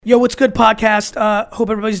Yo, what's good, podcast? Hope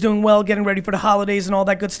everybody's doing well, getting ready for the holidays and all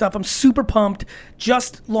that good stuff. I'm super pumped.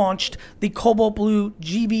 Just launched the Cobalt Blue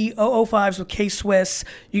GV005s with K-Swiss.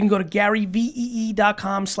 You can go to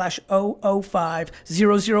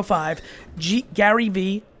GaryVee.com/005, Gary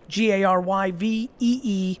V,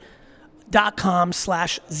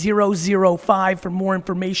 GaryVee.com/005 for more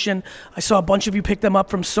information. I saw a bunch of you pick them up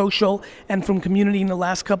from social and from community in the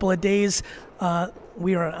last couple of days.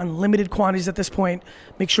 We are unlimited quantities at this point.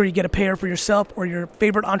 Make sure you get a pair for yourself or your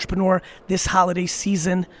favorite entrepreneur this holiday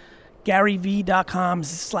season.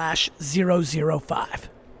 GaryVee.com/005.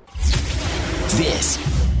 This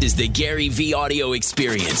is the Gary V audio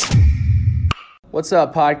experience. What's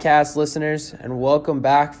up, podcast listeners, and welcome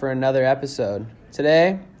back for another episode.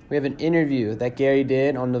 Today, we have an interview that Gary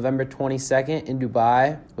did on November 22nd in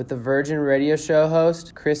Dubai with the Virgin radio show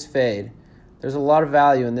host, Kris Fade. There's a lot of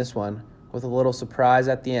value in this one, with a little surprise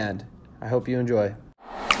at the end. I hope you enjoy.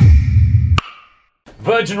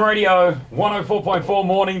 Virgin Radio 104.4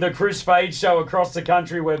 morning, the Kris Fade show across the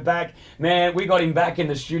country. We're back. Man, we got him back in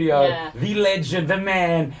the studio. Yeah. The legend, the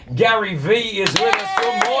man, Gary V is with us.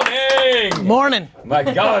 Good morning. Morning. My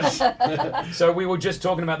gosh. So we were just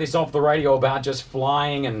talking about this off the radio about just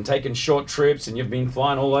flying and taking short trips, and you've been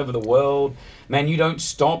flying all over the world. Man, you don't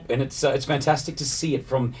stop, and it's fantastic to see it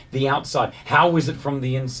from the outside. How is it from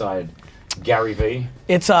the inside, Gary V?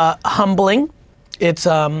 It's humbling. It's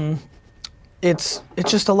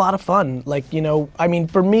just a lot of fun. Like, you know, I mean,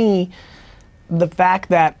 for me, the fact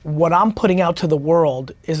that what I'm putting out to the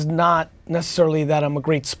world is not necessarily that I'm a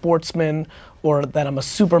great sportsman or that I'm a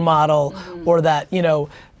supermodel or that, you know,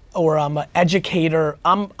 or I'm an educator.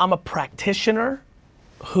 I'm a practitioner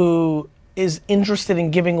who is interested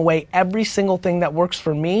in giving away every single thing that works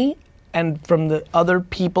for me and from the other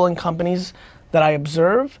people and companies that I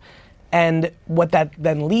observe. And what that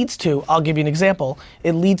then leads to, I'll give you an example.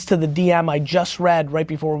 It leads to the DM I just read right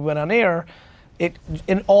before we went on air. It,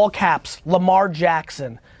 in all caps, Lamar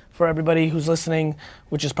Jackson. For everybody who's listening,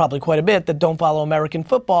 which is probably quite a bit, that don't follow American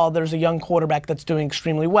football, there's a young quarterback that's doing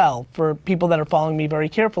extremely well. For people that are following me very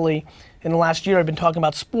carefully, in the last year I've been talking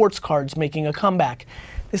about sports cards making a comeback.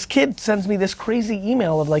 This kid sends me this crazy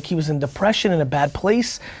email of like he was in depression in a bad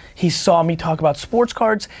place. He saw me talk about sports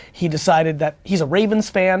cards. He decided that he's a Ravens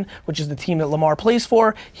fan, which is the team that Lamar plays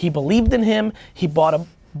for. He believed in him. He bought a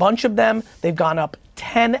bunch of them. They've gone up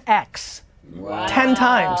 10x, wow. 10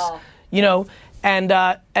 times, you know, and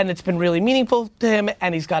it's been really meaningful to him,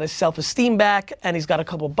 and he's got his self-esteem back, and he's got a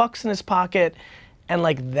couple bucks in his pocket, and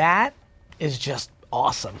like that is just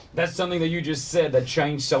awesome. That's something that you just said that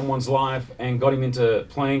changed someone's life and got him into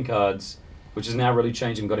playing cards, which has now really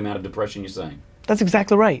changed him, got him out of depression, you're saying. That's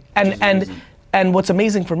exactly right. And what's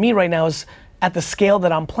amazing for me right now is at the scale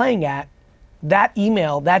that I'm playing at, that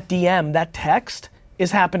email, that DM, that text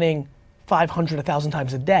is happening 500, 1,000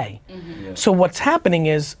 times a day. Mm-hmm. Yeah. So what's happening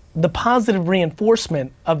is the positive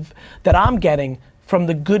reinforcement of that I'm getting from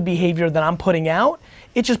the good behavior that I'm putting out,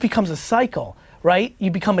 it just becomes a cycle. Right? You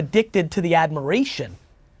become addicted to the admiration.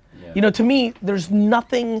 Yeah. You know, to me, there's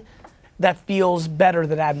nothing that feels better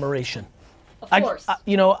than admiration. Of course.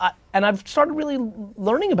 And I've started really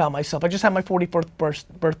learning about myself. I just had my 44th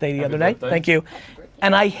birthday the other day. Thank you.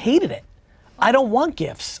 And I hated it. I don't want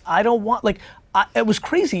gifts. I don't want, it was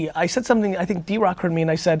crazy. I said something, I think D-Rock heard me, and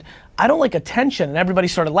I said, I don't like attention. And everybody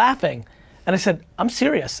started laughing. And I said, I'm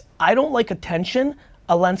serious. I don't like attention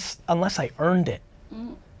unless I earned it.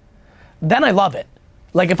 Mm. Then I love it.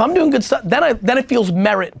 Like if I'm doing good stuff, then it feels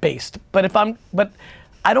merit-based. But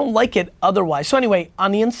I don't like it otherwise. So anyway,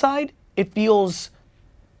 on the inside, it feels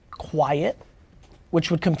quiet,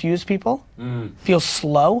 which would confuse people. Feels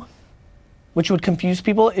slow, which would confuse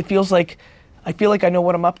people. It feels like, I feel like I know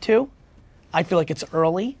what I'm up to. I feel like it's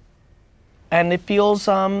early. And it feels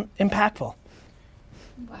impactful.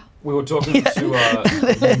 Wow. We were talking to...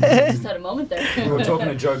 Just had a moment there. We were talking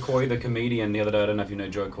to Joe Coy, the comedian, the other day. I don't know if you know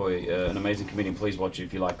Joe Coy, an amazing comedian. Please watch it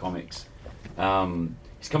if you like comics.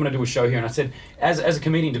 He's coming to do a show here, and I said, as a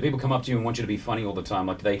comedian, do people come up to you and want you to be funny all the time?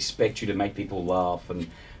 Like, do they expect you to make people laugh? And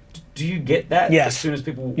do you get that? Yes. As soon as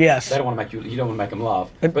people... Yes. They don't want to make you don't want to make them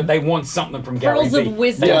laugh, but they want something from Gary Pearls V. of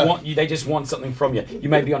wisdom. They just want something from you. You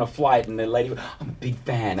may be on a flight, and the lady, I'm a big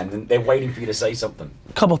fan, and then they're waiting for you to say something.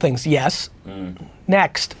 Couple things, yes.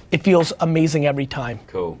 Next, it feels amazing every time.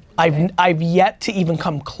 Cool. I've yet to even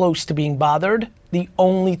come close to being bothered. The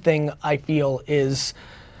only thing I feel is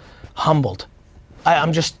humbled.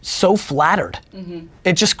 I'm just so flattered. Mm-hmm.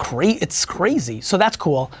 It's crazy. So that's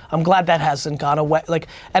cool. I'm glad that hasn't gone away.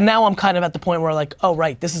 And now I'm kind of at the point where oh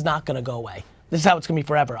right, this is not gonna go away. This is how it's gonna be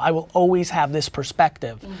forever. I will always have this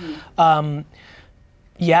perspective. Mm-hmm.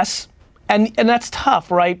 Yes, And that's tough,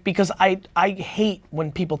 right? Because I hate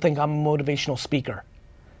when people think I'm a motivational speaker.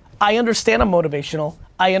 I understand I'm motivational.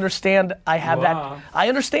 I understand I have that. I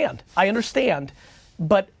understand.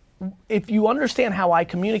 But if you understand how I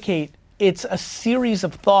communicate, it's a series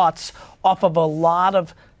of thoughts off of a lot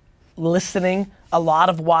of listening, a lot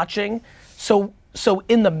of watching. So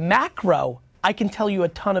in the macro, I can tell you a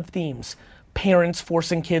ton of themes. Parents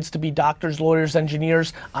forcing kids to be doctors, lawyers,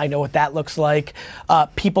 engineers. I know what that looks like.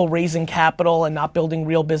 People raising capital and not building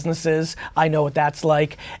real businesses. I know what that's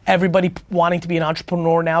like. Everybody wanting to be an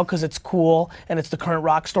entrepreneur now because it's cool and it's the current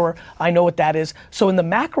rock star. I know what that is. So in the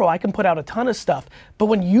macro, I can put out a ton of stuff. But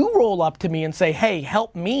when you roll up to me and say, hey,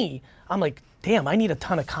 help me, I'm like, damn, I need a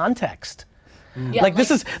ton of context. Yeah,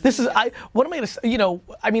 this is, what am I gonna say,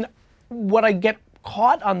 what I get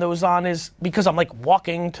caught on those is because I'm like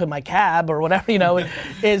walking to my cab or whatever,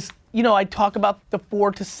 I talk about the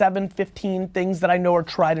 4 to 7, 15 things that I know are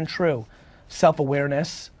tried and true.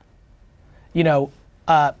 Self-awareness,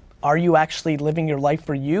 are you actually living your life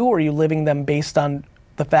for you, or are you living them based on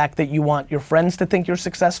the fact that you want your friends to think you're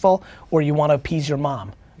successful, or you want to appease your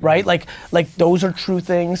mom, right? Like those are true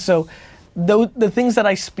things. So the things that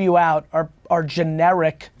I spew out are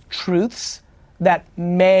generic truths that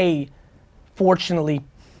may fortunately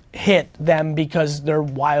hit them because they're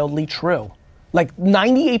wildly true. Like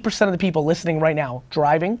 98% of the people listening right now,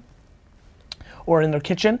 driving or in their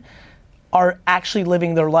kitchen, are actually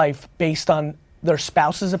living their life based on their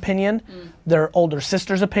spouse's opinion, their older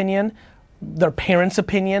sister's opinion, their parents'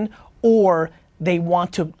 opinion, or they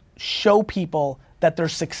want to show people that they're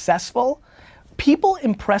successful. People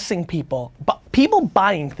impressing people, people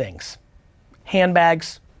buying things,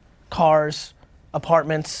 handbags, cars,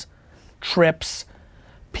 apartments, trips,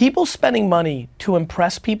 people spending money to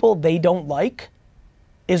impress people they don't like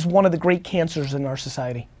is one of the great cancers in our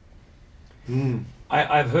society.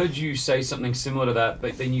 I've heard you say something similar to that,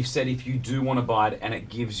 but then you said if you do want to buy it and it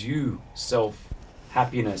gives you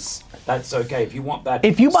self-happiness, that's okay. If you want that.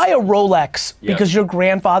 If you buy a Rolex because your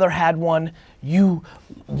grandfather had one, you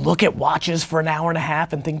look at watches for an hour and a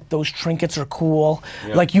half and think those trinkets are cool.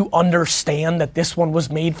 Like you understand that this one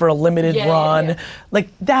was made for a limited run. Like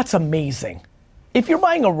that's amazing. If you're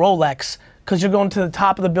buying a Rolex because you're going to the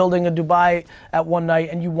top of the building in Dubai at one night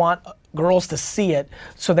and you want girls to see it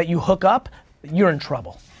so that you hook up, you're in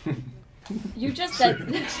trouble. You just said.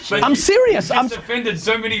 I'm serious. You just offended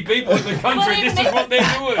so many people in the country. This is what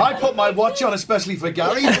they're doing. I put my watch on especially for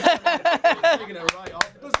Gary. Taking it right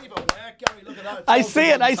off. It doesn't even work, Gary. Look at that. I see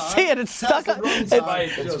it. It's stuck.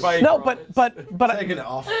 It's fake. No, but taking it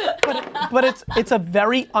off. But it's a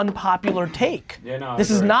very unpopular take.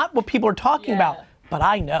 This is not what people are talking about. But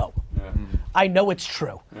I know. I know it's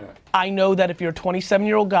true. I know that if you're a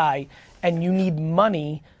 27-year-old guy and you need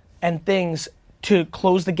money and things to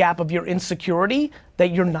close the gap of your insecurity,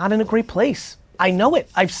 that you're not in a great place. I know it.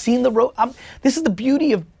 I've seen the road. This is the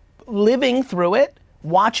beauty of living through it,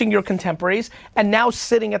 watching your contemporaries, and now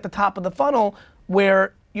sitting at the top of the funnel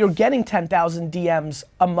where you're getting 10,000 DMs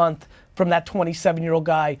a month from that 27-year-old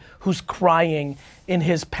guy who's crying in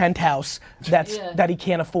his penthouse that he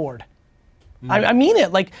can't afford. I mean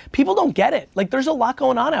it. Like, people don't get it. Like, there's a lot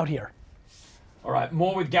going on out here. All right,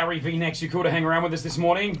 more with Gary V next. You cool to hang around with us this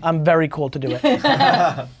morning? I'm very cool to do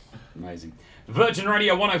it. Amazing. Virgin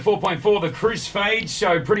Radio 104.4, the Kris Fade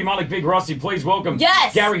Show. Pretty Malik, Big Rossi, please welcome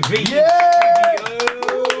Gary V.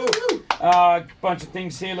 Bunch of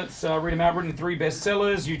things here. Let's read them out. Written 3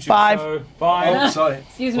 bestsellers. YouTube 5. show 5. Oh, sorry.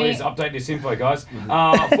 Excuse me. Please update this info, guys.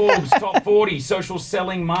 Forbes Top 40 Social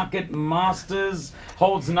Selling Market Masters.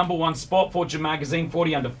 Holds the #1 spot. Fortune Magazine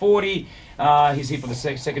 40 Under 40. He's here for the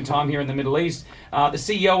second time here in the Middle East. The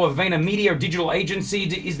CEO of Vayner Media, a digital agency.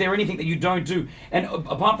 Is there anything that you don't do? And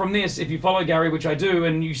apart from this, if you follow Gary, which I do,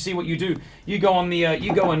 and you see what you do, you go on the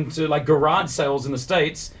you go into like garage sales in the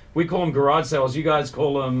States. We call them garage sales. You guys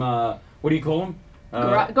call them what do you call them?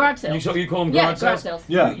 Garage sales. You call them Yeah, garage sales?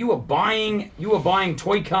 Yeah. You were buying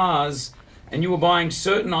toy cars, and you were buying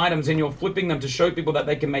certain items, and you're flipping them to show people that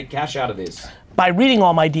they can make cash out of this. By reading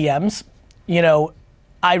all my DMs,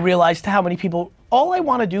 I realized how many people, all I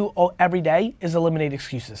want to do every day is eliminate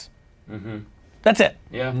excuses. That's it.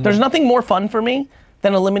 There's nothing more fun for me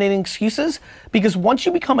than eliminating excuses, because once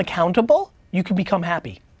you become accountable, you can become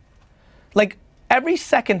happy. Like, every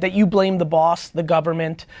second that you blame the boss, the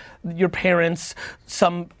government, your parents,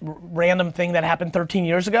 some random thing that happened 13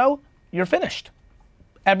 years ago, you're finished.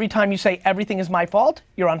 Every time you say everything is my fault,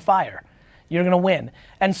 you're on fire. You're gonna win.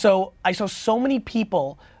 And so I saw so many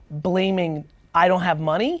people blaming I don't have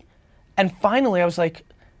money, and finally I was like,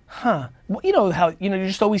 how, you're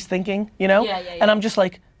just always thinking, Yeah. And I'm just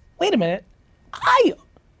like, wait a minute,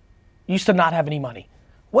 used to not have any money.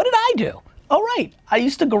 What did I do? Oh, right. I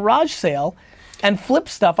used to garage sale and flip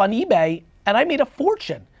stuff on eBay, and I made a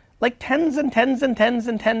fortune. Like tens and tens and tens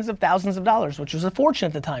and tens of thousands of dollars, which was a fortune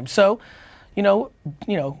at the time. So,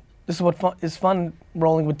 this is what is fun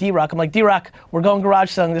rolling with D-Rock. I'm like, D-Rock, we're going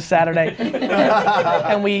garage selling this Saturday.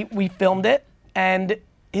 And we filmed it, and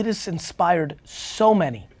it has inspired so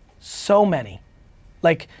many.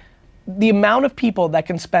 Like, the amount of people that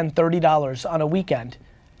can spend $30 on a weekend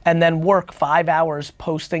and then work 5 hours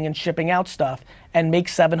posting and shipping out stuff and make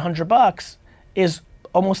 $700 is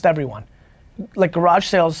almost everyone. Like, garage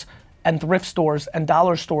sales and thrift stores and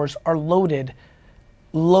dollar stores are loaded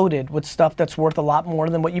with stuff that's worth a lot more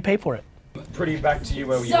than what you pay for it. Pretty back to you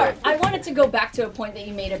where you So were. I wanted to go back to a point that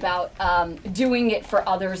you made about doing it for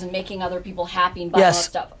others and making other people happy and buying all that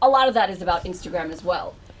stuff. A lot of that is about Instagram as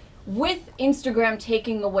well. With Instagram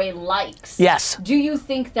taking away likes, yes. Do you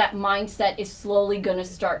think that mindset is slowly going to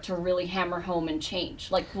start to really hammer home and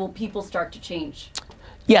change? Like, will people start to change?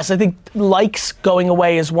 Yes, I think likes going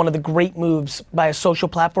away is one of the great moves by a social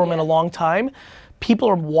platform in a long time. People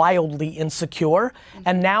are wildly insecure,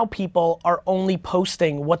 and now people are only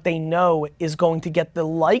posting what they know is going to get the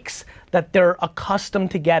likes that they're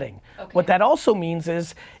accustomed to getting. Okay. What that also means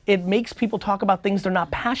is it makes people talk about things they're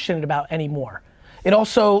not passionate about anymore.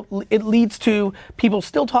 It leads to people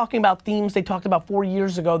still talking about themes they talked about 4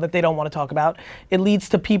 years ago that they don't want to talk about. It leads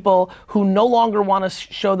to people who no longer want to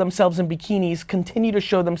show themselves in bikinis, continue to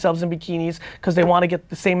show themselves in bikinis because they want to get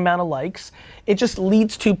the same amount of likes. It just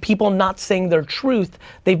leads to people not saying their truth.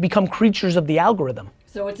 They've become creatures of the algorithm.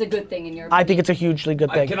 So it's a good thing in your opinion? I think it's a hugely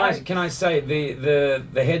good thing. Can I say the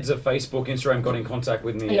heads of Facebook, Instagram got in contact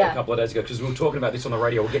with me a couple of days ago because we were talking about this on the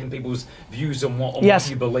radio. We're getting people's views on what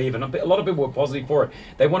you believe, and a lot of people were positive for it.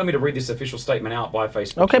 They wanted me to read this official statement out by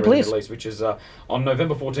Facebook. Okay, please. In the Middle East, which is on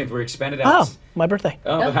November 14th. We expanded out. Oh, my birthday.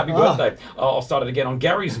 Happy birthday. I'll start it again. On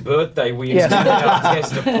Gary's birthday, we expanded our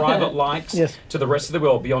test of private likes to the rest of the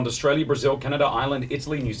world, beyond Australia, Brazil, Canada, Ireland,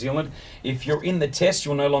 Italy, New Zealand. If you're in the test,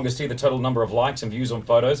 you'll no longer see the total number of likes and views on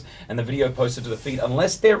photos and the video posted to the feed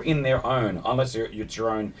unless they're in their own, unless it's your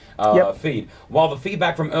own feed. While the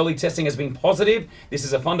feedback from early testing has been positive, this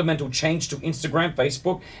is a fundamental change to Instagram,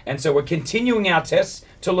 Facebook, and so we're continuing our tests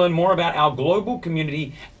to learn more about our global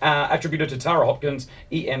community, attributed to Tara Hopkins,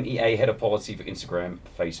 EMEA, Head of Policy for Instagram,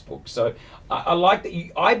 Facebook. So I like that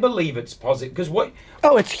I believe it's positive, because what...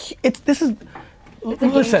 Oh, this is... It's a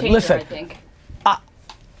game changer, I think.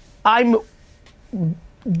 I'm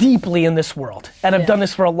deeply in this world, and I've done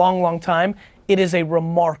this for a long, long time. It is a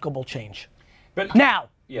remarkable change. But now,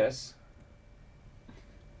 yes,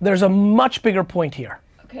 there's a much bigger point here.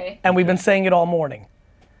 Okay. And we've been saying it all morning.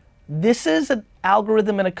 This is an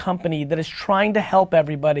algorithm in a company that is trying to help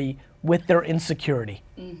everybody with their insecurity.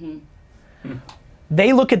 Mm-hmm.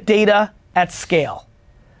 They look at data at scale.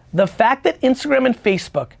 The fact that Instagram and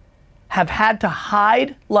Facebook have had to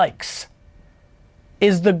hide likes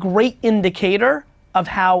is the great indicator of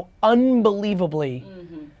how unbelievably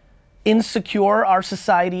insecure our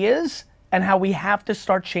society is and how we have to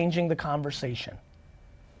start changing the conversation.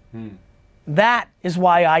 That is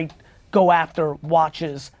why I go after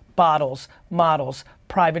watches, bottles, models,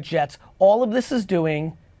 private jets. All of this is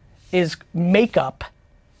doing is makeup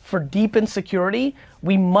for deep insecurity.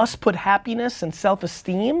 We must put happiness and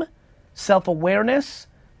self-esteem, self-awareness,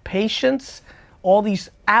 patience, all these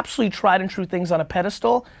absolutely tried and true things on a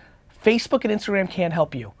pedestal. Facebook and Instagram can't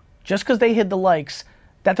help you. Just because they hid the likes,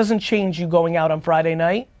 that doesn't change you going out on Friday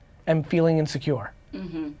night and feeling insecure.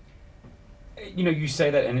 Mm-hmm. You know, you say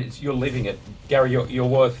that and you're living it. Gary, you're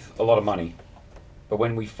worth a lot of money. But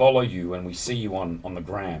when we follow you and we see you on the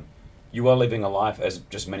gram, you are living a life as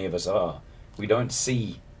just many of us are. We don't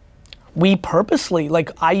see. We purposely,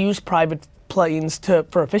 I use private planes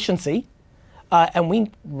for efficiency, and we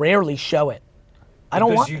rarely show it.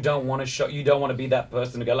 You don't want to be that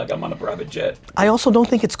person to go I'm on a private jet. I also don't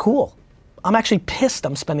think it's cool. I'm actually pissed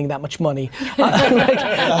I'm spending that much money. How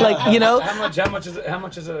much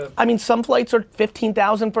is a... I mean, some flights are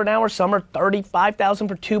 $15,000 for an hour, some are $35,000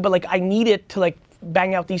 for two, but I need it to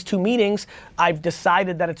bang out these 2 meetings. I've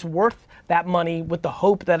decided that it's worth that money with the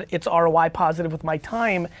hope that it's ROI positive with my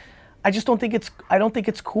time. I just don't think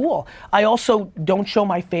it's cool. I also don't show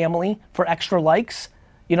my family for extra likes.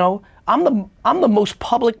 I'm the most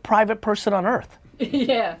public private person on earth.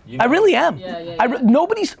 Yeah. I really am. Yeah.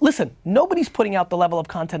 Nobody's putting out the level of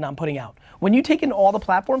content I'm putting out. When you take in all the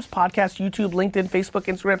platforms, podcast, YouTube, LinkedIn, Facebook,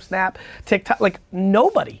 Instagram, Snap, TikTok,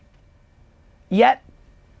 nobody. Yet,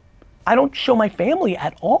 I don't show my family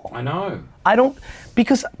at all. I know. I don't,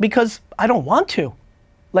 because I don't want to.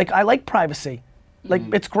 I like privacy.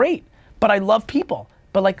 It's great, but I love people.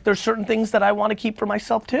 But like there's certain things that I want to keep for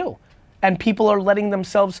myself too. And people are letting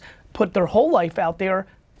themselves put their whole life out there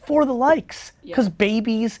for the likes. Because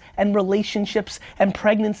babies and relationships and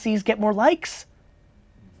pregnancies get more likes.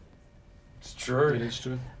 It's true. It is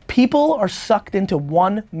true. People are sucked into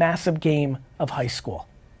one massive game of high school.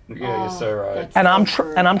 Yeah, you're so right. And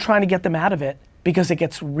I'm trying to get them out of it because it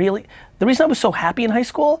gets really, the reason I was so happy in high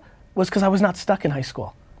school was because I was not stuck in high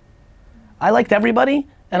school. I liked everybody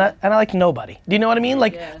and I liked nobody. Do you know what I mean?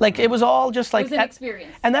 Like it was all just like, it was an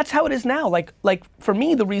experience. And that's how it is now. Like for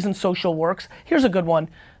me, the reason social works, here's a good one.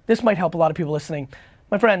 This might help a lot of people listening.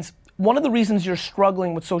 My friends, one of the reasons you're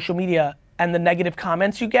struggling with social media and the negative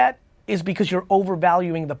comments you get is because you're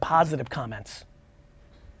overvaluing the positive comments.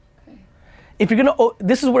 If you're gonna,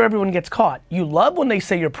 this is where everyone gets caught. You love when they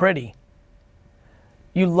say you're pretty.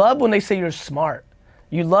 You love when they say you're smart.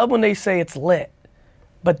 You love when they say it's lit.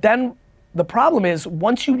 But then the problem is,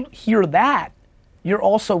 once you hear that, you're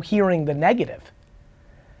also hearing the negative.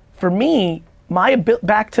 For me,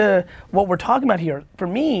 back to what we're talking about here, for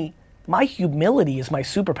me, my humility is my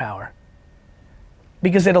superpower.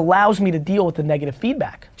 Because it allows me to deal with the negative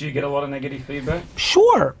feedback. Do you get a lot of negative feedback?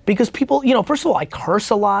 Sure, because people, first of all, I curse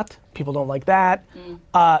a lot. People don't like that.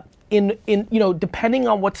 Depending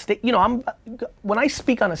on what stage, when I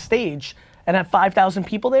speak on a stage and have 5,000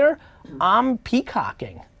 people there, I'm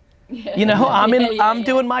peacocking. I'm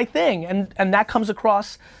doing my thing, and that comes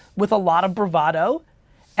across with a lot of bravado.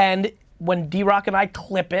 And when D-Rock and I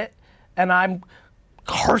clip it, and I'm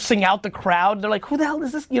cursing out the crowd, they're like, "Who the hell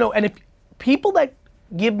is this?" And if people that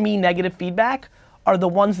give me negative feedback are the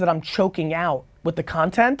ones that I'm choking out with the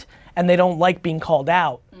content, and they don't like being called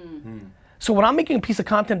out. So when I'm making a piece of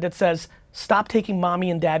content that says, stop taking mommy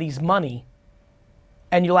and daddy's money,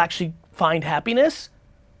 and you'll actually find happiness,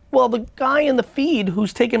 well, the guy in the feed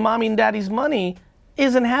who's taking mommy and daddy's money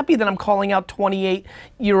isn't happy that I'm calling out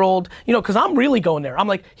 28-year-old, because I'm really going there. I'm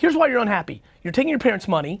like, here's why you're unhappy. You're taking your parents'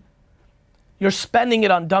 money, you're spending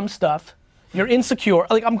it on dumb stuff, you're insecure,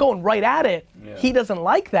 like I'm going right at it. Yeah. He doesn't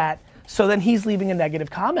like that, so then he's leaving a negative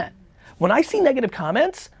comment. When I see negative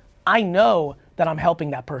comments, I know that I'm helping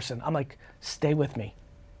that person. I'm like, stay with me.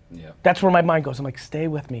 Yeah. That's where my mind goes. I'm like, stay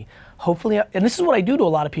with me. Hopefully, and this is what I do to a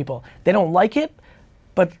lot of people. They don't like it,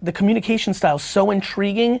 but the communication style is so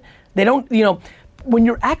intriguing. They don't, when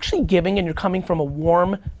you're actually giving and you're coming from a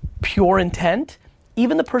warm, pure intent,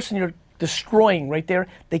 even the person you're destroying right there,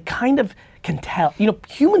 they kind of can tell.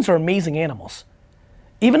 Humans are amazing animals.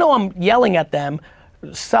 Even though I'm yelling at them,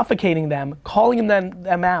 suffocating them, calling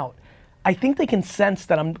them out, I think they can sense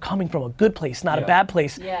that I'm coming from a good place, not a bad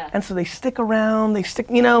place. Yeah. And so they stick around,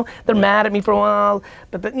 they're mad at me for a while,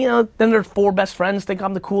 but then, then their 4 best friends think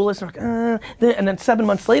I'm the coolest, and then 7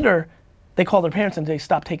 months later, they call their parents and they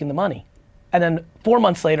stop taking the money. And then 4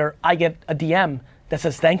 months later, I get a DM that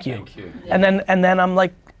says, thank you. Thank you. Yeah. And then I'm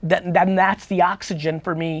like, that's the oxygen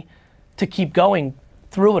for me to keep going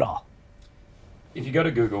through it all. If you go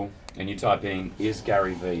to Google and you type in, is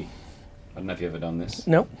Gary V? I don't know if you've ever done this.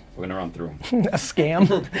 Nope. We're gonna run through them. A scam?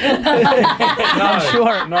 No,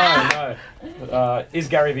 sure. No. Is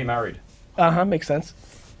Gary V married? Makes sense.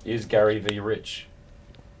 Is Gary V rich?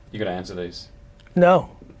 You gotta answer these. No.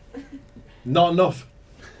 Not enough.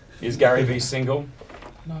 Is Gary V single?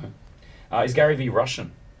 No. Is Gary V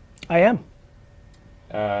Russian? I am.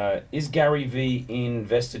 Is Gary V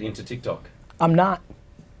invested into TikTok? I'm not.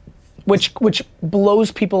 Which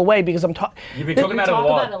blows people away because I'm talking. You've been talking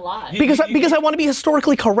about it a lot. Because I want to be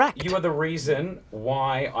historically correct. You are the reason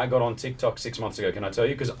why I got on TikTok 6 months ago. Can I tell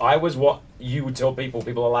you? Because I was what you would tell people.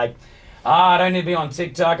 People are like, I don't need to be on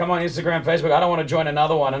TikTok. I'm on Instagram, Facebook. I don't want to join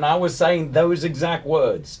another one. And I was saying those exact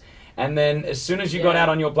words. And then as soon as you got out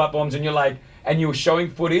on your platforms and you're like, and you were showing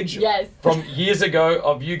footage from years ago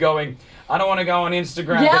of you going, I don't want to go on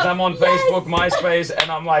Instagram because I'm on Facebook, MySpace, and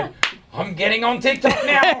I'm like, I'm getting on TikTok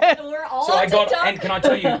now. We're all on TikTok. And can I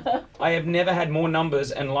tell you, I have never had more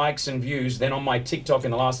numbers and likes and views than on my TikTok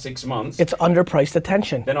in the last 6 months. It's underpriced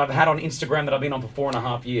attention. Than I've had on Instagram that I've been on for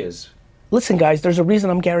 4.5 years. Listen, guys, there's a reason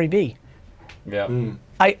I'm Gary V. Yeah.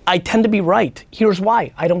 I tend to be right. Here's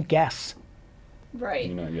why. I don't guess.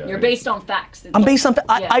 Right. You're based on facts. I'm based on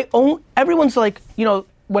I own. Everyone's like,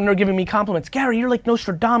 when they're giving me compliments, Gary, you're like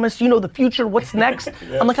Nostradamus. You know the future. What's next?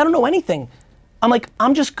 I'm like, I don't know anything. I'm like,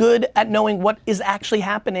 I'm just good at knowing what is actually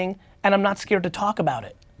happening, and I'm not scared to talk about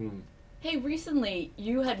it. Hey, recently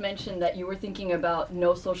you had mentioned that you were thinking about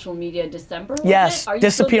no social media December. Yes,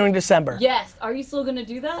 disappearing December. Yes. Are you still going to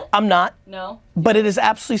do that? I'm not. No. But it is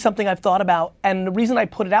absolutely something I've thought about, and the reason I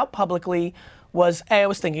put it out publicly was A, I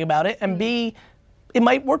was thinking about it, and B, it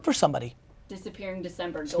might work for somebody. disappearing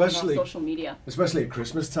December, going off social media. Especially at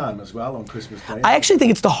Christmas time as well, on Christmas Day. I actually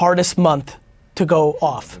think it's the hardest month to go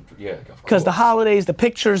off. Yeah, of course. Because the holidays, the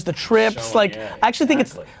pictures, the trips, Showing, I actually think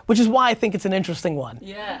it's, which is why I think it's an interesting one.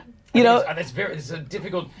 Yeah. You know, it's a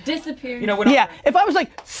difficult. Disappearing. You know, if I was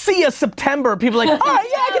like, see ya September, people are like, all right,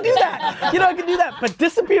 yeah, I can do that. You know, I can do that. But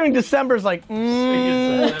disappearing December is like,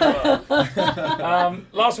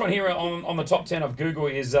 Last one here on the top 10 of Google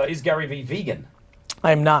is Gary Vee vegan?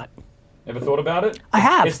 I am not. Ever thought about it? I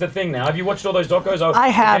have. It's the thing now. Have you watched all those docos? I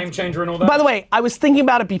have. Game Changer and all that? By the way, I was thinking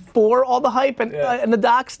about it before all the hype and the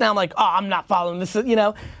docs. Now I'm like, oh, I'm not following this. You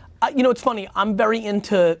know, it's funny. I'm very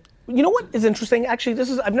into. You know what is interesting? Actually,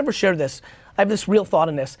 I've never shared this. I have this real thought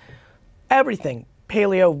in this. Everything,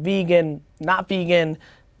 paleo, vegan, not vegan.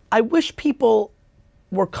 I wish people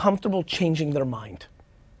were comfortable changing their mind.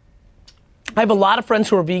 I have a lot of friends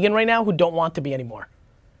who are vegan right now who don't want to be anymore,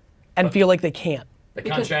 and feel like they can't. They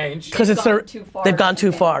can't change. Because they've gone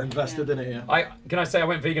too far. Invested in it, yeah. Can I say I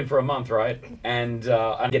went vegan for a month, right? And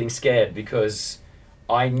I'm getting scared because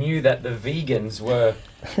I knew that the vegans were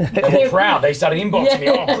proud. They started inboxing me,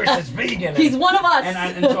 oh, Kris is vegan. He's one of us.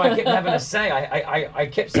 And so I kept having to say, I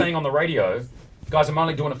kept saying on the radio, guys, I'm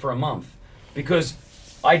only doing it for a month. Because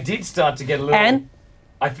I did start to get a little... And?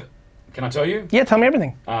 Can I tell you? Yeah, tell me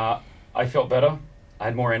everything. I felt better. I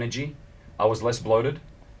had more energy. I was less bloated.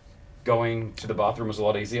 Going to the bathroom was a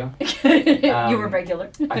lot easier. You were regular.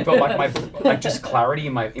 I felt like just clarity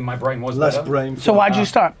in my brain was less better. brain. So why'd you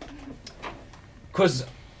start? Because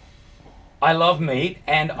I love meat,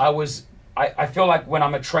 and I feel like when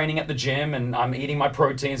I'm training at the gym and I'm eating my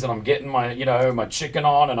proteins and I'm getting my chicken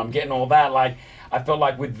on and I'm getting all that, like I felt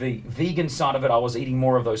like with the vegan side of it, I was eating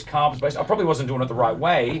more of those carbs. I probably wasn't doing it the right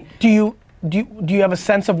way. Do you have a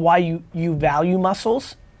sense of why you value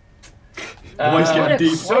muscles? Always getting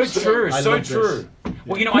deep. So true, so true.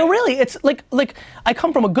 Well, no, really, it's like I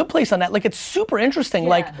come from a good place on that. Like, it's super interesting. Yeah.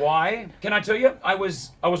 Like, why? Can I tell you? I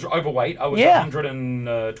was overweight. I was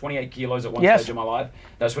 128 kilos at one stage of my life.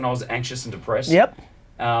 That's when I was anxious and depressed. Yep.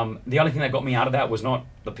 The only thing that got me out of that was not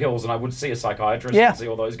the pills, and I would see a psychiatrist and see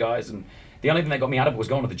all those guys, and the only thing that got me out of it was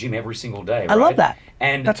going to the gym every single day. Right? I love that.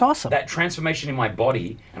 And that's awesome. That transformation in my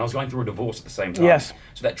body, and I was going through a divorce at the same time. Yes.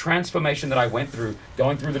 So that transformation that I went through,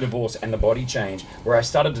 going through the divorce and the body change, where I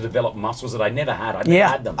started to develop muscles that I never had. I never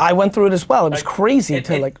had them. I went through it as well. It was crazy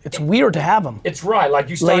it's weird to have them. It's right. Like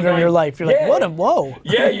you start later in your life, you're like, what? Whoa.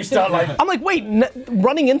 Yeah, you start like. I'm like, wait,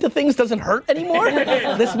 running into things doesn't hurt anymore.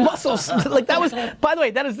 This muscles, like that was. By the way,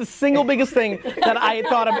 that is the single biggest thing that I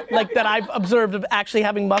thought of, like that I've observed of actually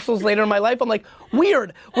having muscles later in my life. I'm like,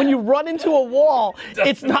 weird. When you run into a wall,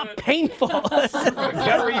 it's not painful.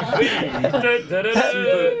 Gary Vee.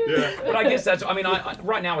 But I guess that's. I mean,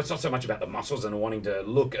 right now it's not so much about the muscles and wanting to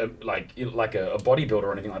look like a bodybuilder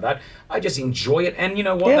or anything like that. I just enjoy it, and you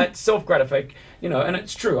know what? Yeah. That self-gratification. And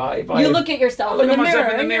it's true. You look at yourself in the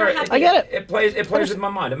mirror. I get it. It plays with my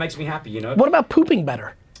mind. It makes me happy. What about pooping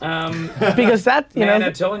better? Because that, man,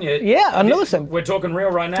 I'm telling you. Yeah, listen. We're talking real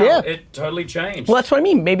right now. Yeah. It totally changed. Well, that's what I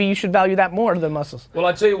mean. Maybe you should value that more than muscles. Well,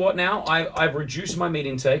 I tell you what now, I've reduced my meat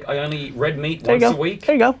intake. I only eat red meat once a week.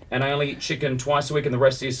 There you go. And I only eat chicken twice a week, and the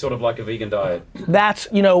rest is sort of like a vegan diet. That's,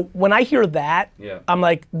 when I hear that, I'm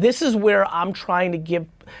like, this is where I'm trying to give,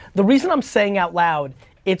 the reason I'm saying out loud,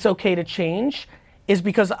 it's okay to change, is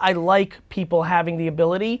because I like people having the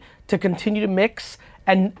ability to continue to mix.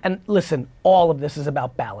 And listen, all of this is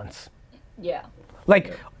about balance. Yeah.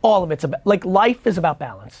 Like, all of it's about, like, life is about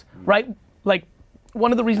balance, right? Like,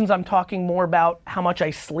 one of the reasons I'm talking more about how much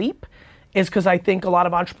I sleep is because I think a lot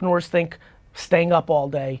of entrepreneurs think staying up all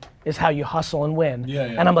day is how you hustle and win.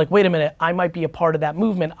 And I'm like, wait a minute, I might be a part of that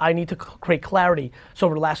movement. I need to create clarity. So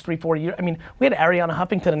over the last 3-4 years, I mean, we had Ariana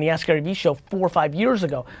Huffington in the Ask Gary Vee show 4 or 5 years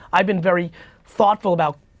ago. I've been very thoughtful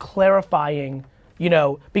about clarifying,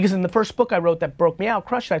 because in the first book I wrote that broke me out,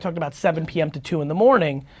 Crush It, I talked about 7 p.m. to 2 in the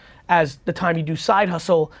morning as the time you do side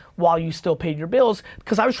hustle while you still paid your bills,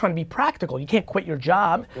 because I was trying to be practical. You can't quit your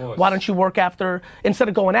job. Why don't you work after, instead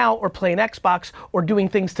of going out or playing Xbox or doing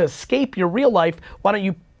things to escape your real life, why don't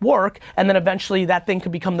you work, and then eventually that thing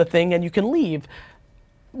could become the thing and you can leave,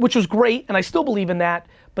 which was great, and I still believe in that.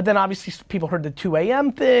 But then obviously people heard the 2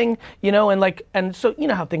 a.m. thing, and so you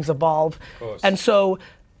know how things evolve. And so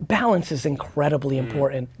balance is incredibly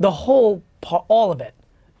important. The whole, all of it.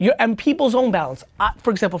 And people's own balance. For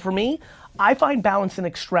example, for me, I find balance in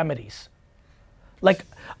extremities. Like,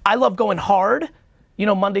 I love going hard,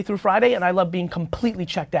 Monday through Friday, and I love being completely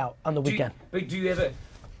checked out on the weekend. But do you ever,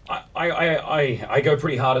 I go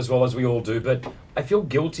pretty hard as well, as we all do, but I feel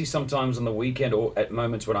guilty sometimes on the weekend or at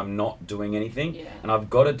moments when I'm not doing anything. And I've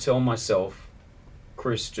got to tell myself,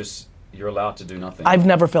 Kris, just you're allowed to do nothing. I've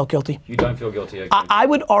never felt guilty. You don't feel guilty, okay. I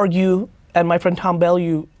would argue, and my friend Tom Bell,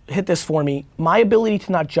 you hit this for me, my ability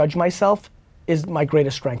to not judge myself is my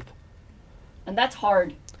greatest strength. And that's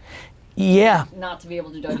hard. Yeah. Not to be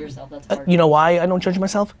able to judge yourself, that's hard. You know why I don't judge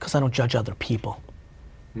myself? Because I don't judge other people.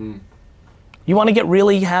 You want to get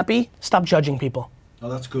really happy? Stop judging people. Oh,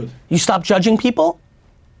 that's good. You stop judging people,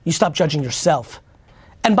 you stop judging yourself.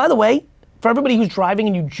 And by the way, for everybody who's driving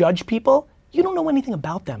and you judge people, you don't know anything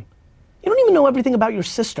about them. You don't even know everything about your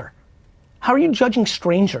sister. How are you judging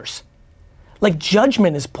strangers? Like,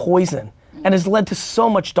 judgment is poison and has led to so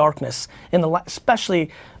much darkness,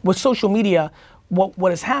 especially with social media.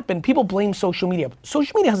 What has happened, people blame social media.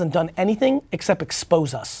 Social media hasn't done anything except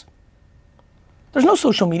expose us. There's no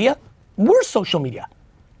social media. We're social media.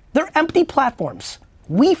 They're empty platforms.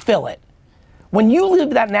 We fill it. When you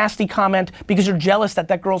leave that nasty comment because you're jealous that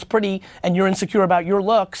that girl's pretty and you're insecure about your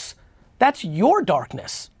looks, that's your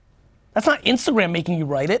darkness. That's not Instagram making you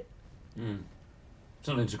write it. It's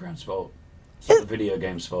not Instagram's fault. It's not the video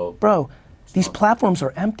game's fault. Bro, these platforms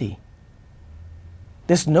are empty.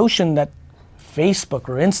 This notion that Facebook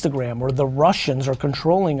or Instagram or the Russians are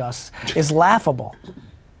controlling us is laughable.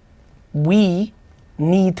 We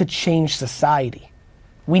need to change society.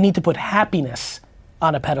 We need to put happiness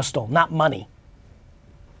on a pedestal, not money.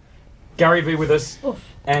 Gary V with us.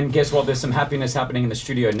 And guess what? There's some happiness happening in the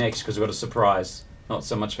studio next because we've got a surprise. Not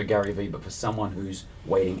so much for Gary V, but for someone who's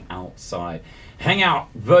waiting outside. Hang out,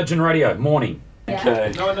 Virgin Radio, morning.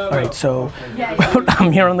 Okay. No. All right, so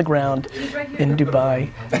I'm here on the ground in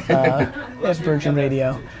Dubai at Virgin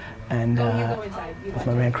Radio, and with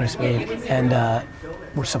my man Kris Fade, and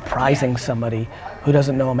we're surprising somebody who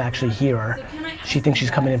doesn't know I'm actually here. She thinks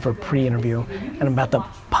she's coming in for a pre-interview, and I'm about to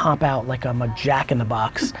pop out like I'm a jack in the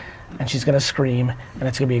box, and she's gonna scream, and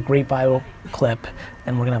it's gonna be a great viral clip,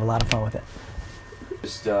 and we're gonna have a lot of fun with it.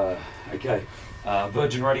 Just, okay.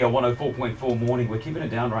 Virgin Radio 104.4 morning. We're keeping it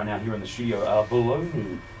down right now here in the studio. Below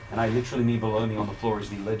me, and I literally mean below me on the floor, is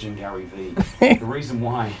the legend Gary V. The reason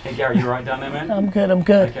why, hey Gary, you right down there, man? I'm good.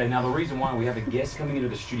 Okay, now the reason why we have a guest coming into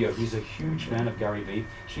the studio, he's a huge fan of Gary V.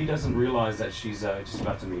 She doesn't realize that she's just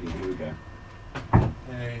about to meet him. Here we go.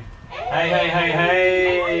 Hey. Hey!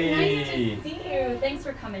 Nice to see you. Thanks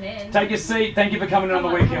for coming in. Take a seat. Thank you for coming in on the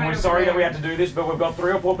weekend. We're sorry that we had to do this, but we've got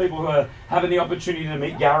 3 or 4 people who are having the opportunity to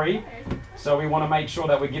meet Gary. So we want to make sure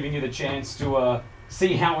that we're giving you the chance to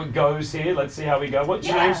see how it goes here. Let's see how we go. What's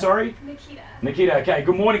your name, sorry? Nikita. Nikita, okay.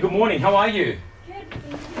 Good morning, good morning. How are you? Good,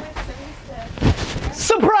 thank you.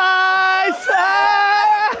 Surprise!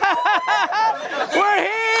 We're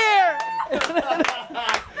here!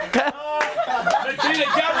 Nikita,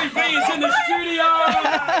 Gary V is in the studio!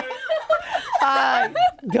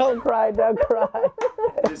 Don't cry, don't cry.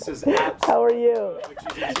 This is absolutely... How are you?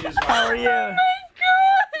 How are you? Oh my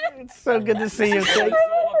God! It's so good to see you. This is what it's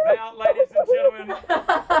all about, ladies and gentlemen.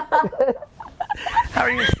 How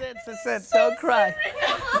are you? Sit. Don't cry.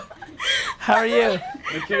 How are you?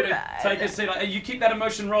 Nikita, take a seat. You keep that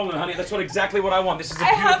emotion rolling, honey. That's exactly what I want. This is a I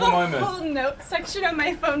have beautiful a moment. whole note section on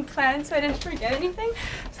my phone planned so I didn't forget anything.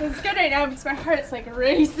 So it's good right now because my heart's like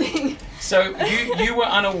racing. So you were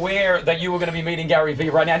unaware that you were going to be meeting Gary V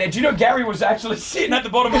right now. Now, do you know Gary was actually sitting at the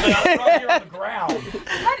bottom of the right here on the ground?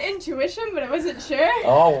 I had intuition, but I wasn't sure.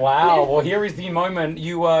 Oh wow! Well, here is the moment.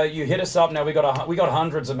 You hit us up. Now we got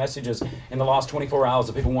hundreds of messages in the last 24 hours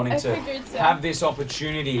of people wanting to have this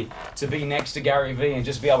opportunity to be next to Gary V and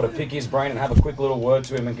just be able to pick his brain and have a quick little word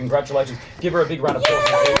to him. And congratulations! Give her a big round of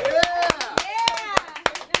applause.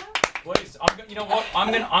 Please, you know what?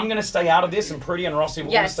 I'm gonna stay out of this, and Pretty and Rossi,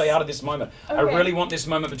 we're gonna stay out of this moment. Okay. I really want this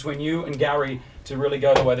moment between you and Gary to really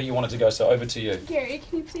go the way that you want it to go. So over to you. Gary,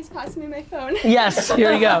 can you please pass me my phone? Yes,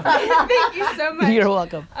 here you go. Thank you so much. You're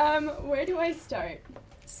welcome. Where do I start?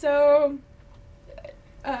 So,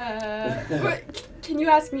 can you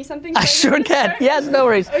ask me something? I sure can. Yes, no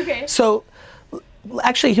worries. Okay. So,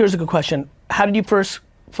 actually, here's a good question. How did you first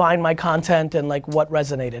find my content and like what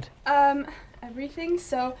resonated? Everything.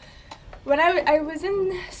 So, when I was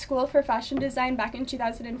in school for fashion design back in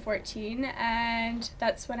 2014, and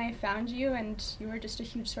that's when I found you, and you were just a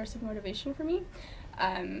huge source of motivation for me,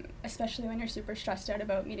 especially when you're super stressed out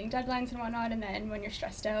about meeting deadlines and whatnot, and then when you're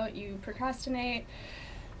stressed out, you procrastinate.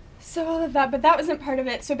 So all of that, but that wasn't part of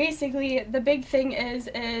it. So basically, the big thing is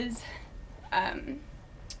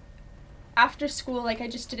after school, like I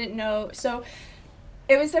just didn't know. So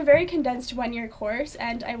it was a very condensed 1-year course,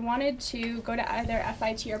 and I wanted to go to either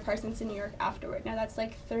FIT or Parsons in New York afterward. Now that's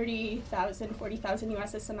like $30,000, $40,000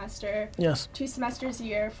 US a semester. Yes. 2 semesters a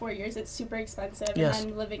year, 4 years. It's super expensive. Yes.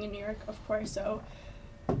 And then living in New York, of course. So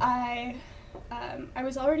I I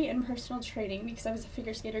was already in personal training because I was a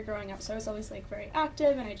figure skater growing up, so I was always like very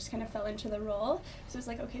active, and I just kind of fell into the role. So it was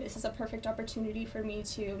like, okay, this is a perfect opportunity for me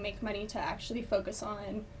to make money to actually focus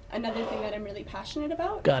on another thing that I'm really passionate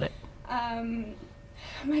about. Got it.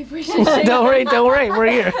 My voice is shaking. Don't worry,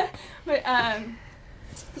 we're here. But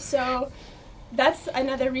so that's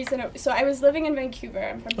another reason. So I was living in Vancouver.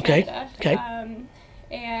 I'm from Canada. Okay.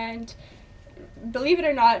 And believe it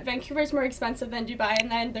or not, Vancouver is more expensive than Dubai,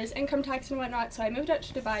 and then there's income tax and whatnot. So I moved out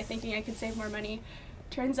to Dubai thinking I could save more money.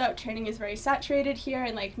 Turns out training is very saturated here,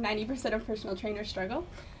 and like 90% of personal trainers struggle.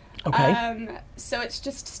 Okay. So it's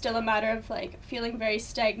just still a matter of like feeling very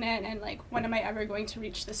stagnant and like, when am I ever going to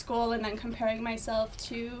reach this goal? And then comparing myself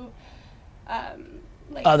to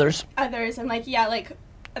like Others, and like, yeah, like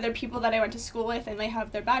other people that I went to school with, and they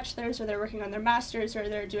have their bachelor's or they're working on their master's or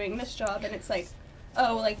they're doing this job, and it's like,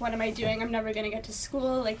 oh, like, what am I doing? I'm never gonna get to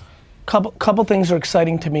school. Like, couple things are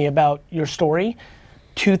exciting to me about your story.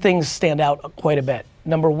 Two things stand out quite a bit.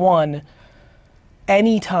 Number one,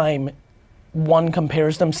 anytime one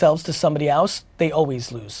compares themselves to somebody else, they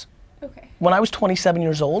always lose. okay. When I was 27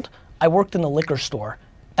 years old, I worked in the liquor store,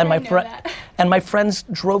 and I know that. and my friends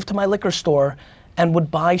drove to my liquor store and would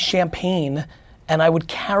buy champagne, and I would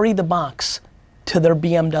carry the box to their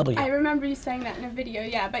BMW. I remember you saying that in a video,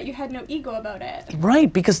 yeah, but you had no ego about it.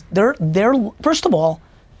 Right, because they're first of all,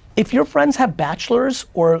 if your friends have bachelors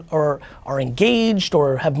or are engaged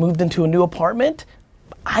or have moved into a new apartment,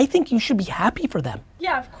 I think you should be happy for them.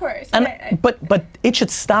 Yeah, of course. And but it should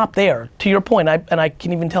stop there. To your point, I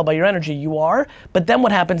can even tell by your energy you are. But then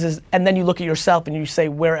what happens is, and then you look at yourself and you say,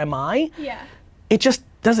 where am I? Yeah. It just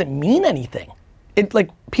doesn't mean anything. It, like,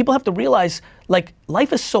 people have to realize, like,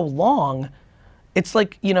 life is so long. It's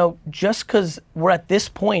like, you know, just because we're at this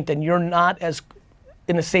point and you're not as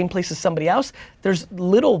in the same place as somebody else, there's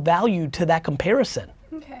little value to that comparison.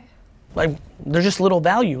 Okay. Like, there's just little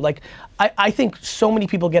value. Like, I think so many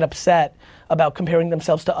people get upset about comparing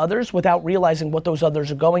themselves to others without realizing what those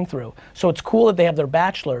others are going through. So it's cool that they have their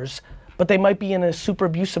bachelor's, but they might be in a super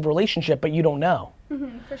abusive relationship, but you don't know.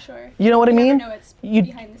 Mm-hmm, for sure. You know what I mean? Never know it's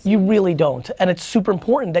behind the scenes. You really don't. And it's super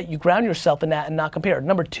important that you ground yourself in that and not compare.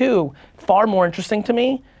 Number two, far more interesting to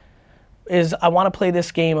me, is I want to play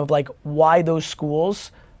this game of like why those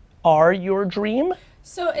schools are your dream.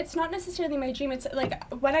 So it's not necessarily my dream. It's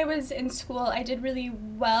like, when I was in school, I did really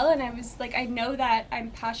well, and I was like, I know that I'm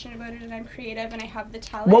passionate about it and I'm creative and I have the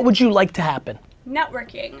talent. What would you like to happen?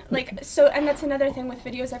 Networking. Like, so, and that's another thing with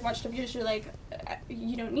videos I've watched of yours, you're like,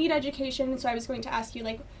 you don't need education, so I was going to ask you,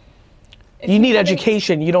 like, if you need couldn't-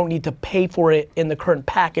 education, you don't need to pay for it in the current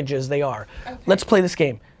packages they are. Okay. Let's play this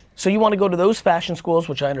game. So you want to go to those fashion schools,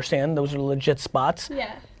 which I understand, those are legit spots.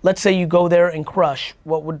 Yeah. Let's say you go there and crush,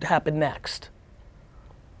 what would happen next?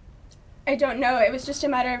 I don't know. It was just a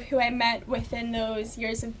matter of who I met within those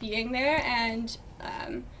years of being there, and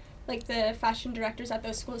like the fashion directors at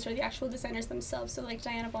those schools are the actual designers themselves. So like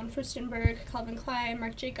Diana von Furstenberg, Calvin Klein,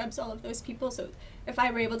 Marc Jacobs, all of those people. So if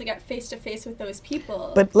I were able to get face to face with those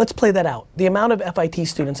people. But let's play that out. The amount of FIT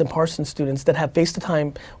students and Parsons students that have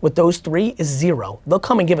FaceTime with those three is zero. They'll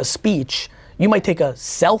come and give a speech. You might take a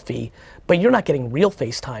selfie, but you're not getting real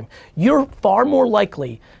FaceTime. You're far more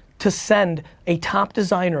likely to send a top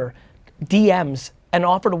designer DMs and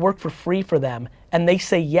offer to work for free for them, and they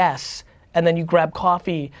say yes, and then you grab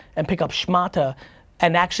coffee and pick up schmata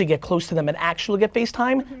and actually get close to them and actually get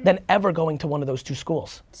FaceTime than ever going to one of those two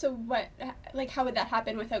schools. So what, like, how would that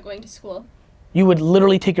happen without going to school? You would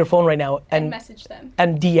literally take your phone right now And message them.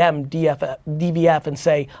 and DM DVF and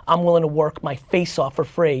say, I'm willing to work my face off for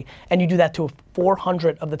free. And you do that to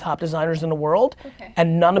 400 of the top designers in the world, Okay.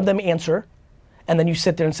 and none of them answer. And then you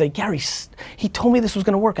sit there and say, Gary, he told me this was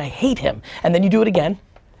gonna work, I hate him. And then you do it again,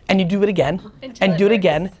 and you do it again, Until and it do it works.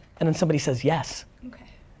 again, and then somebody says yes. Okay.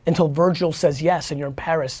 Until Virgil says yes, and you're in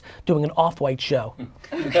Paris doing an Off-White show.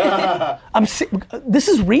 This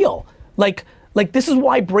is real. Like this is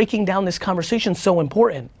why breaking down this conversation is so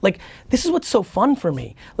important. Like, this is what's so fun for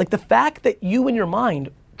me. Like, the fact that you in your mind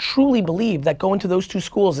truly believe that going to those two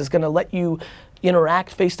schools is gonna let you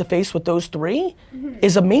interact face to face with those three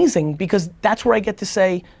is amazing, because that's where I get to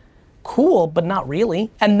say, cool, but not really.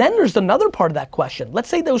 And then there's another part of that question. Let's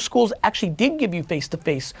say those schools actually did give you face to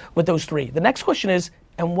face with those three. The next question is,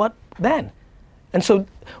 and what then? And so,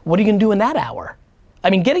 what are you gonna do in that hour? I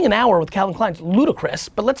mean, getting an hour with Calvin Klein is ludicrous,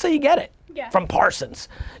 but let's say you get it from Parsons.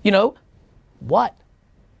 You know, what?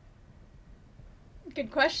 Good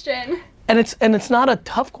question. And it's not a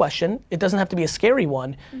tough question. It doesn't have to be a scary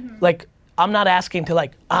one. Like, I'm not asking to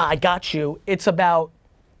like, I got you. It's about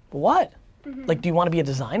what? Like, do you want to be a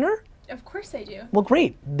designer? Of course I do. Well,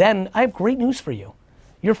 great. Then I have great news for you.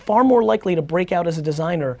 you're far more likely to break out as a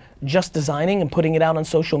designer just designing and putting it out on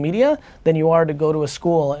social media than you are to go to a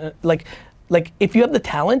school. Like if you have the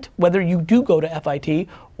talent, whether you do go to FIT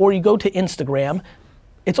or you go to Instagram,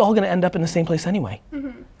 it's all gonna end up in the same place anyway.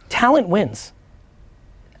 Mm-hmm. Talent wins.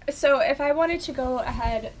 So if I wanted to go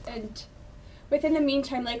ahead and within the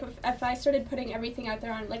meantime, like if I started putting everything out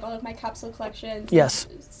there on like all of my capsule collections, yes,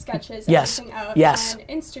 sketches, yes, everything out yes, on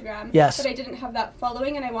Instagram, yes, but I didn't have that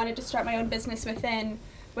following and I wanted to start my own business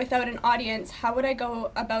without an audience, how would I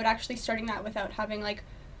go about actually starting that without having like,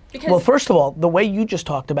 because... Well, first of all, the way you just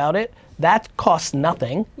talked about it, that costs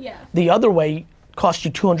nothing. Yeah. The other way cost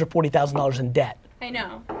you $240,000 in debt. I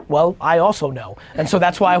know. Well, I also know. And so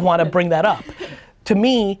that's why I want to bring that up. To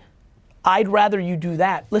me, I'd rather you do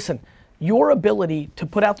that. Listen, your ability to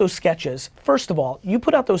put out those sketches, first of all, you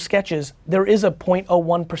put out those sketches, there is a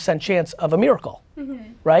 0.01% chance of a miracle,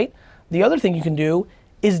 right? The other thing you can do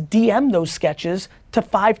is DM those sketches to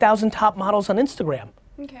 5,000 top models on Instagram.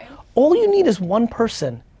 Okay. All you need is one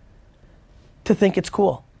person to think it's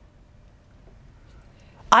cool.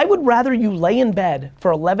 I would rather you lay in bed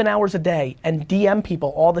for 11 hours a day and DM people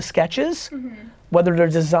all the sketches, whether they're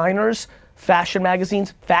designers, fashion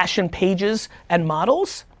magazines, fashion pages, and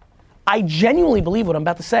models. I genuinely believe what I'm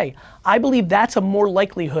about to say. I believe that's a more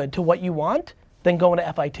likelihood to what you want than going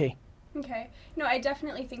to FIT. Okay. No, I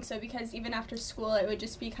definitely think so, because even after school, it would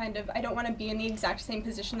just be kind of, I don't want to be in the exact same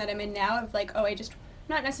position that I'm in now of like, oh, I just,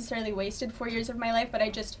 not necessarily wasted 4 years of my life, but I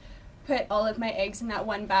just put all of my eggs in that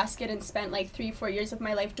one basket and spent like 3-4 years of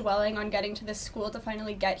my life dwelling on getting to this school to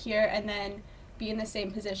finally get here and then be in the same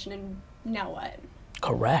position, and now what?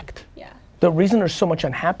 Correct. Yeah. The reason there's so much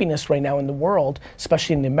unhappiness right now in the world,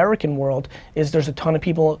 especially in the American world, is there's a ton of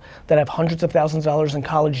people that have hundreds of thousands of dollars in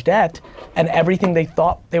college debt, and everything they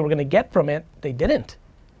thought they were gonna get from it, they didn't.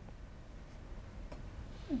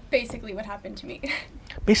 Basically what happened to me.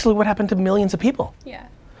 Basically what happened to millions of people. Yeah.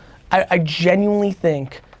 I genuinely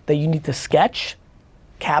think that you need to sketch,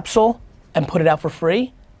 capsule, and put it out for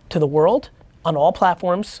free to the world on all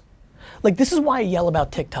platforms. Like, this is why I yell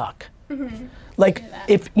about TikTok. Like,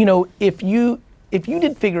 if you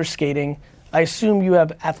did figure skating, I assume you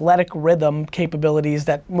have athletic rhythm capabilities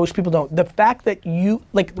that most people don't. The fact that you,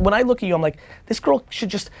 like, when I look at you, I'm like, this girl should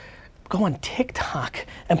just go on TikTok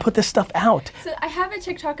and put this stuff out. So I have a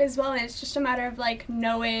TikTok as well, and it's just a matter of like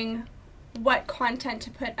knowing what content to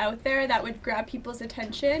put out there that would grab people's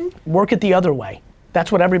attention. Work it the other way. That's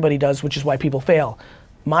what everybody does, which is why people fail.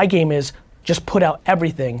 My game is just put out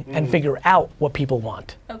everything and figure out what people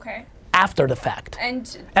want. Okay. After the fact.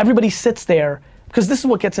 And everybody sits there, because this is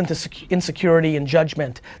what gets into insecurity and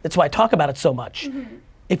judgment. That's why I talk about it so much.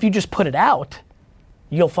 If you just put it out,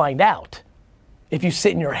 you'll find out. If you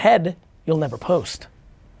sit in your head, you'll never post.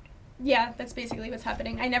 yeah, that's basically what's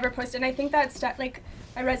happening. I never post, and I think that's like,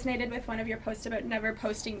 I resonated with one of your posts about never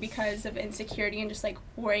posting because of insecurity and just like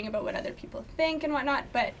worrying about what other people think and whatnot,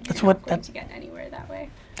 but that's you're not going to get anywhere that way.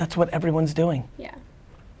 That's what everyone's doing. Yeah.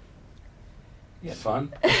 Yeah,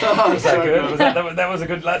 fun. Was that good? That was a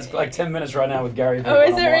good. That's like 10 minutes right now with Gary. Oh,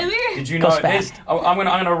 is it really? Did you know this? I'm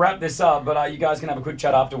gonna wrap this up, but you guys can have a quick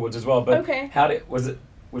chat afterwards as well. But okay.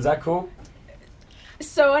 Was that cool?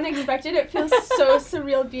 So unexpected. It feels so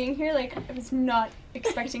surreal being here. Like, I was not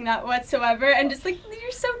expecting that whatsoever. And just like,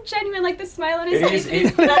 you're so genuine. Like the smile on his face.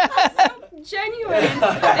 It's so genuine.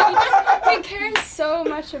 And he cares so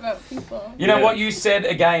much about people. You know what you said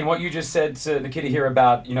again, what you just said to Nikita here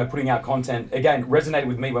about, you know, putting out content, again, resonated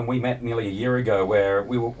with me when we met nearly a year ago, where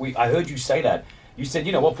I heard you say that. You said,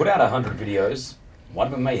 you know what, put out 100 videos. One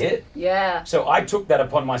of them may hit. Yeah. So I took that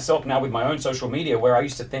upon myself now with my own social media, where I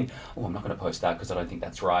used to think, oh, I'm not going to post that because I don't think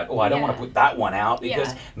that's right. Oh, I don't want to put that one out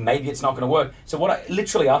because maybe it's not going to work. So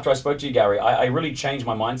literally after I spoke to you, Gary, I really changed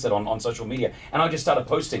my mindset on social media, and I just started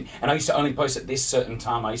posting. And I used to only post at this certain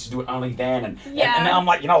time. I used to do it only then. And now I'm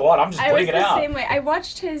like, you know what? I'm just putting it out. I was the same way. I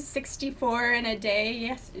watched his 64 in a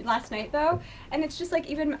day last night though, and it's just like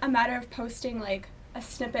even a matter of posting like a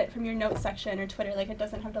snippet from your notes section or Twitter, like it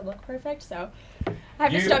doesn't have to look perfect, so I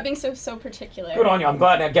have to stop being so particular. Good on you. I'm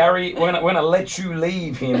glad. Now, Gary, we're gonna let you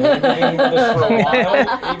leave here. You've been with us for a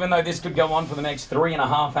while, even though this could go on for the next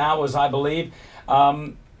 3.5 hours, I believe.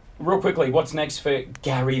 Real quickly, what's next for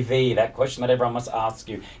Gary V? That question that everyone must ask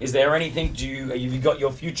you. Is there anything? Have you got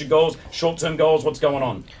your future goals, short-term goals? What's going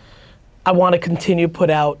on? I want to continue to put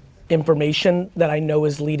out information that I know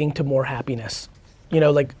is leading to more happiness. You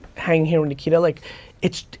know, like hanging here with Nikita, like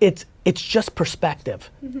it's just perspective.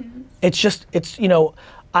 Mm-hmm. It's you know,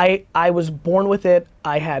 I was born with it.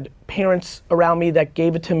 I had parents around me that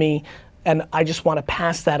gave it to me, and I just want to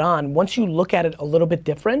pass that on. Once you look at it a little bit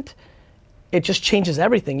different, it just changes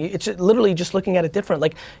everything. It's literally just looking at it different.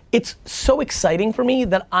 Like, it's so exciting for me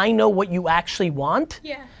that I know what you actually want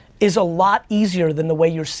is a lot easier than the way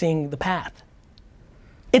you're seeing the path.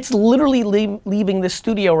 It's literally leaving this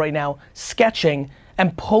studio right now, sketching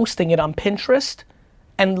and posting it on Pinterest,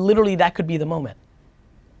 and literally that could be the moment.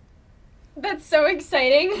 That's so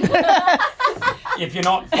exciting. If you're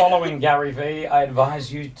not following Gary Vee, I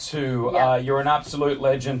advise you to. You're an absolute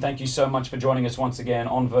legend. Thank you so much for joining us once again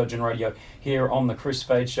on Virgin Radio here on the Kris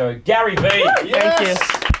Fade Show. Gary Vee! Yes. Thank you.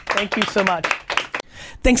 Thank you so much.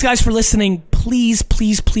 Thanks, guys, for listening. Please,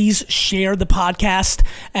 please, please share the podcast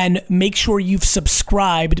and make sure you've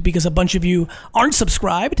subscribed, because a bunch of you aren't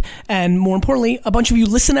subscribed. And more importantly, a bunch of you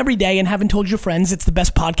listen every day and haven't told your friends it's the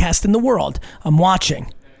best podcast in the world. I'm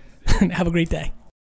watching. Have a great day.